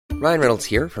Ryan Reynolds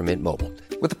here from Mint Mobile.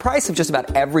 With the price of just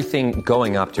about everything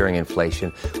going up during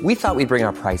inflation, we thought we'd bring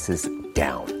our prices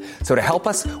down. So to help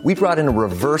us, we brought in a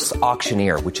reverse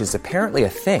auctioneer, which is apparently a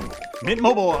thing. Mint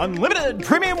Mobile Unlimited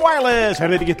Premium Wireless. How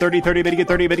to get 30, 30, bit to get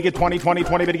 30, bit to get 20, 20,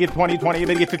 20, bit to get 20, 20,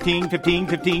 bit to get 15, 15,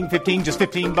 15, 15, just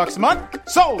 $15 a month?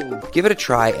 Sold! Give it a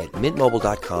try at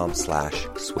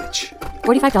mintmobile.com/switch.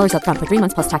 $45 up front for 3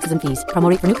 months plus taxes and fees. Promo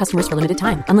rate for new customers for limited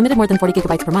time. Unlimited more than 40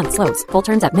 gigabytes per month. Slows full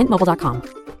terms at mintmobile.com.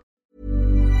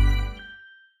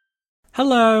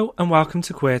 Hello and welcome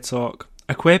to Queer Talk,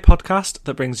 a queer podcast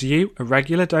that brings you a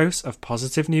regular dose of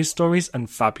positive news stories and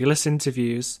fabulous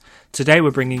interviews. Today we're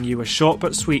bringing you a short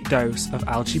but sweet dose of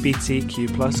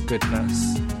LGBTQ+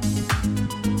 goodness.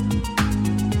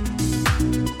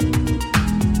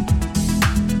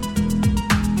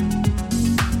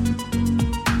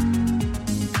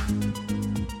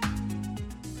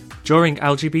 During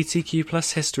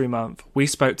LGBTQ+ History Month, we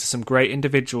spoke to some great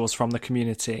individuals from the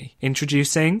community.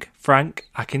 Introducing Frank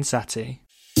Akinsete.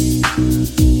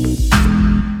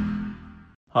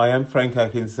 Hi, I'm Frank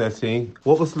Akinsete.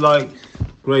 What was like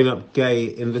growing up gay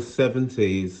in the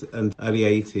 70s and early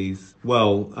 80s?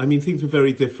 Well, I mean, things were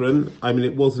very different. I mean,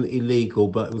 it wasn't illegal,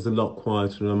 but it was a lot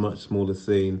quieter and a much smaller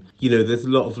scene. You know, there's a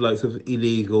lot of like sort of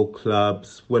illegal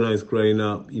clubs. When I was growing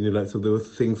up, you know, like so there were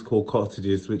things called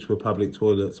cottages, which were public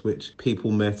toilets, which people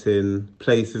met in.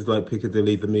 Places like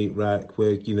Piccadilly, the meat rack,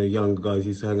 where, you know, young guys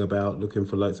used to hang about looking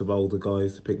for lots of older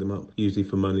guys to pick them up, usually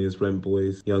for money as rent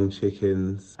boys, young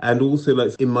chickens. And also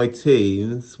like in my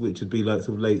teens, which would be like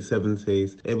sort of late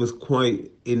 70s, it was quite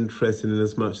interesting in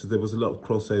as much as there was a lot of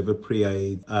crossover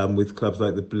pre-AIDS with clubs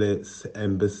like the Blitz,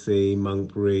 Embassy,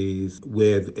 Monk Breeze,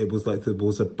 where it was like there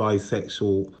was a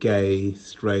bisexual, gay,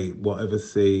 straight, whatever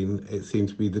scene. It seemed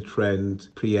to be the trend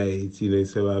pre-AIDS, you know,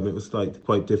 so it was like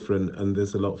quite different, and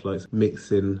there's a lot of like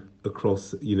mixing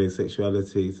across, you know,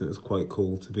 sexualities, and it was quite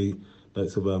cool to be like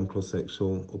sort of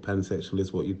cross-sexual, or pansexual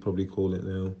is what you'd probably call it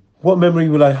now. What memory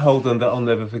will I hold on that I'll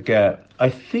never forget? I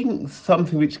think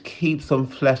something which keeps on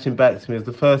flashing back to me is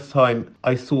the first time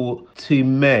I saw two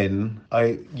men,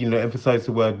 I emphasise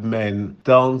the word men,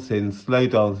 dancing, slow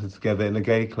dancing together in a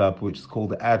gay club, which is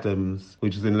called Adams,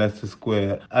 which is in Leicester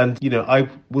Square. And, you know, I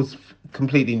was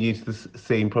completely new to the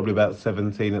scene, probably about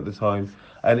 17 at the time.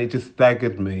 And it just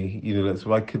staggered me, you know,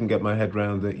 so I couldn't get my head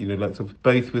around it, you know, like sort of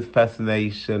both with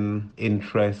fascination,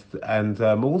 interest, and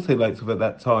also like sort of at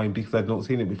that time, because I'd not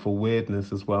seen it before,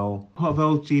 weirdness as well. Part of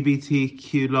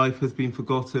LGBTQ life has been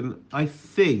forgotten, I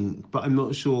think, but I'm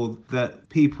not sure that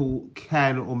people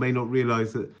can or may not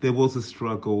realise that there was a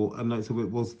struggle, and like so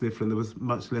it was different. There was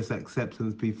much less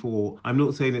acceptance before. I'm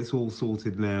not saying it's all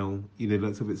sorted now, you know,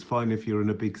 like so it's fine if you're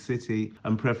in a big city,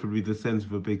 and preferably the centre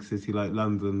of a big city like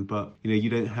London, but, you know,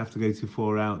 you don't have to go too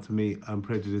far out to meet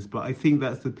prejudice. But I think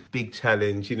that's the big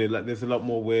challenge, you know, like there's a lot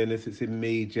more awareness, it's in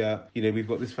media, you know, we've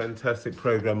got this fantastic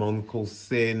programme on called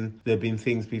Sin, there have been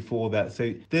things before that,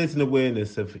 so there's an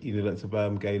awareness of, you know, lots of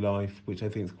gay life, which I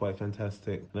think is quite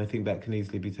fantastic, and I think that can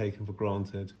easily be taken for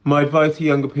granted. My advice to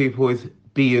younger people is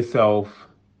be yourself.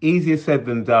 Easier said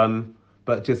than done,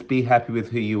 but just be happy with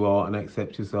who you are and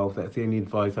accept yourself. That's the only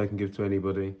advice I can give to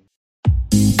anybody.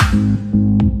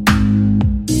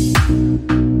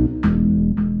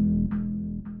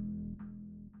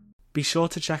 Be sure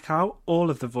to check out all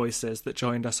of the voices that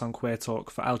joined us on Queer Talk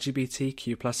for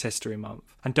LGBTQ+ History Month.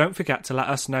 And don't forget to let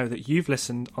us know that you've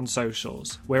listened on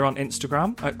socials. We're on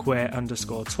Instagram at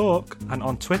queer_talk, and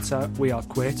on Twitter we are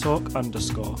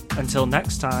queertalk_. Until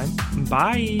next time,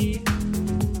 bye!